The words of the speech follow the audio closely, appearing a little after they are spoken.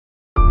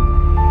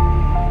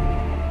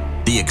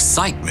the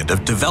excitement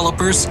of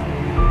developers,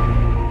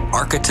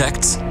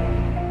 architects,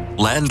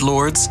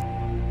 landlords,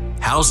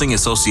 housing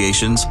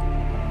associations,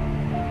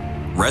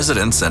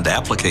 residents, and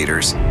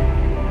applicators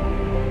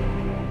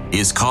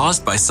is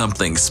caused by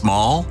something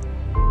small,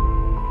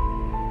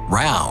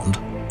 round,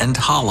 and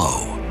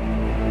hollow.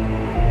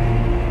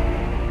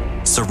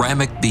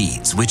 Ceramic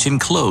beads which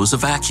enclose a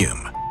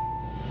vacuum.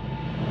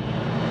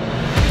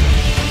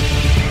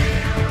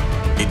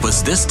 It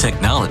was this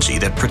technology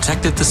that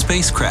protected the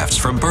spacecrafts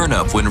from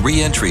burnup when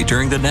re-entry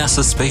during the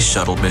NASA Space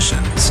Shuttle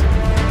missions.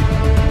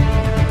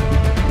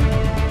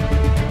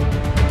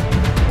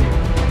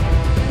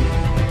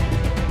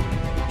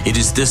 It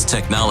is this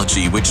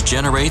technology which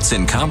generates,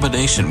 in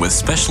combination with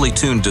specially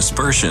tuned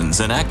dispersions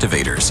and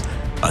activators,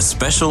 a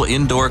special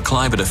indoor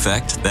climate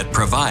effect that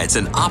provides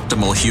an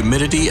optimal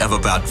humidity of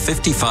about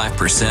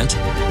 55%,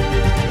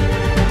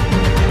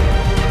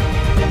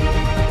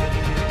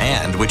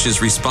 and which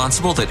is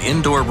responsible that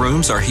indoor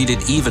rooms are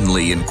heated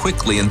evenly and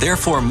quickly, and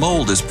therefore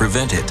mold is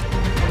prevented,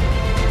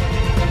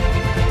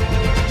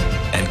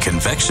 and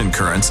convection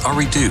currents are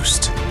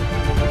reduced.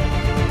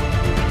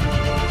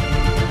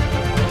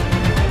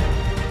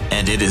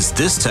 And it is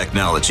this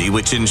technology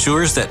which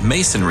ensures that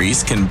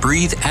masonries can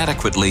breathe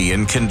adequately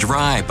and can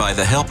dry by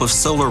the help of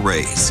solar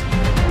rays.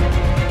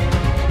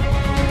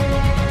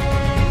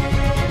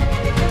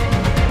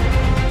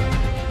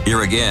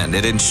 Here again,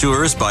 it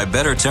ensures by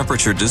better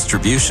temperature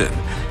distribution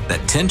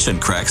that tension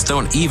cracks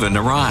don't even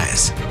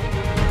arise.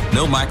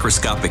 No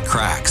microscopic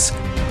cracks.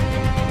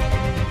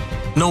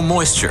 No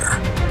moisture.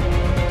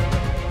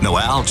 No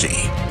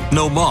algae.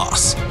 No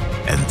moss.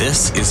 And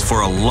this is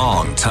for a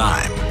long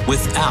time,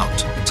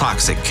 without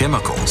toxic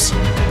chemicals.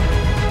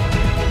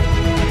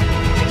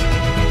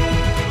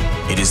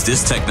 It is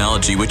this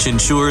technology which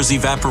ensures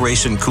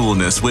evaporation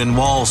coolness when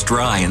walls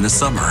dry in the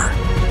summer,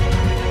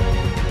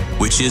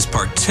 which is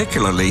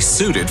particularly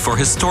suited for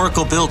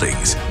historical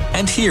buildings,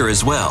 and here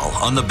as well,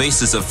 on the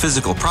basis of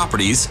physical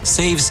properties,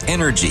 saves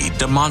energy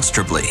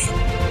demonstrably.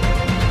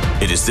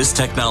 It is this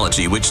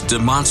technology which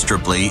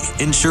demonstrably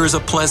ensures a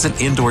pleasant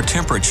indoor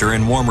temperature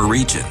in warmer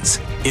regions,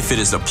 if it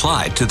is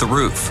applied to the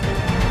roof.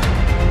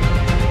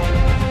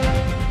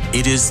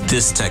 It is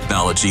this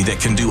technology that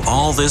can do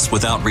all this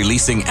without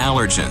releasing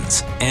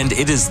allergens, and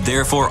it is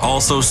therefore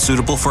also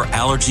suitable for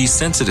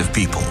allergy-sensitive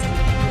people.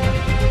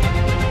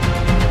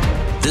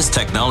 This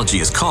technology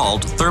is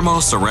called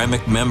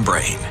thermoceramic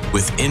membrane,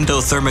 with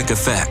endothermic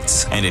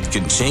effects, and it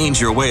can change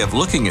your way of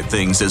looking at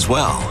things as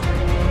well.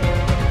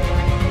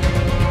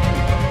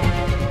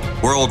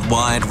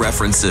 Worldwide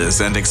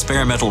references and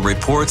experimental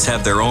reports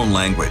have their own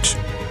language.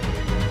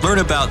 Learn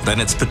about then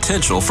its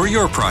potential for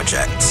your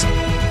projects.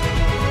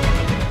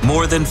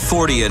 More than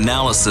 40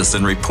 analyses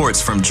and reports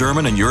from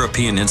German and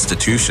European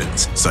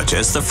institutions, such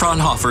as the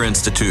Fraunhofer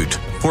Institute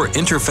for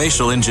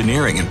Interfacial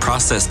Engineering and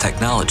Process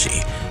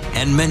Technology,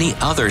 and many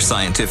other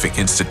scientific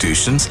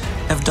institutions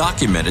have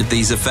documented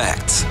these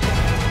effects.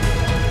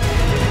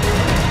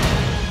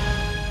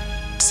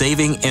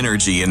 Saving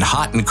energy in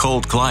hot and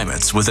cold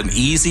climates with an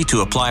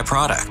easy-to-apply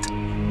product.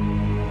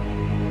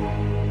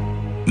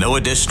 No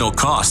additional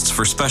costs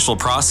for special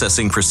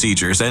processing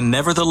procedures, and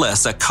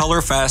nevertheless a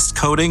color-fast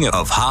coating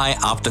of high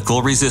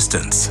optical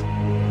resistance.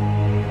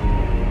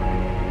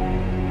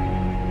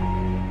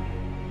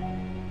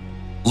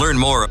 Learn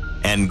more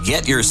and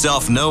get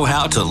yourself know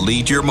how to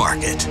lead your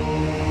market.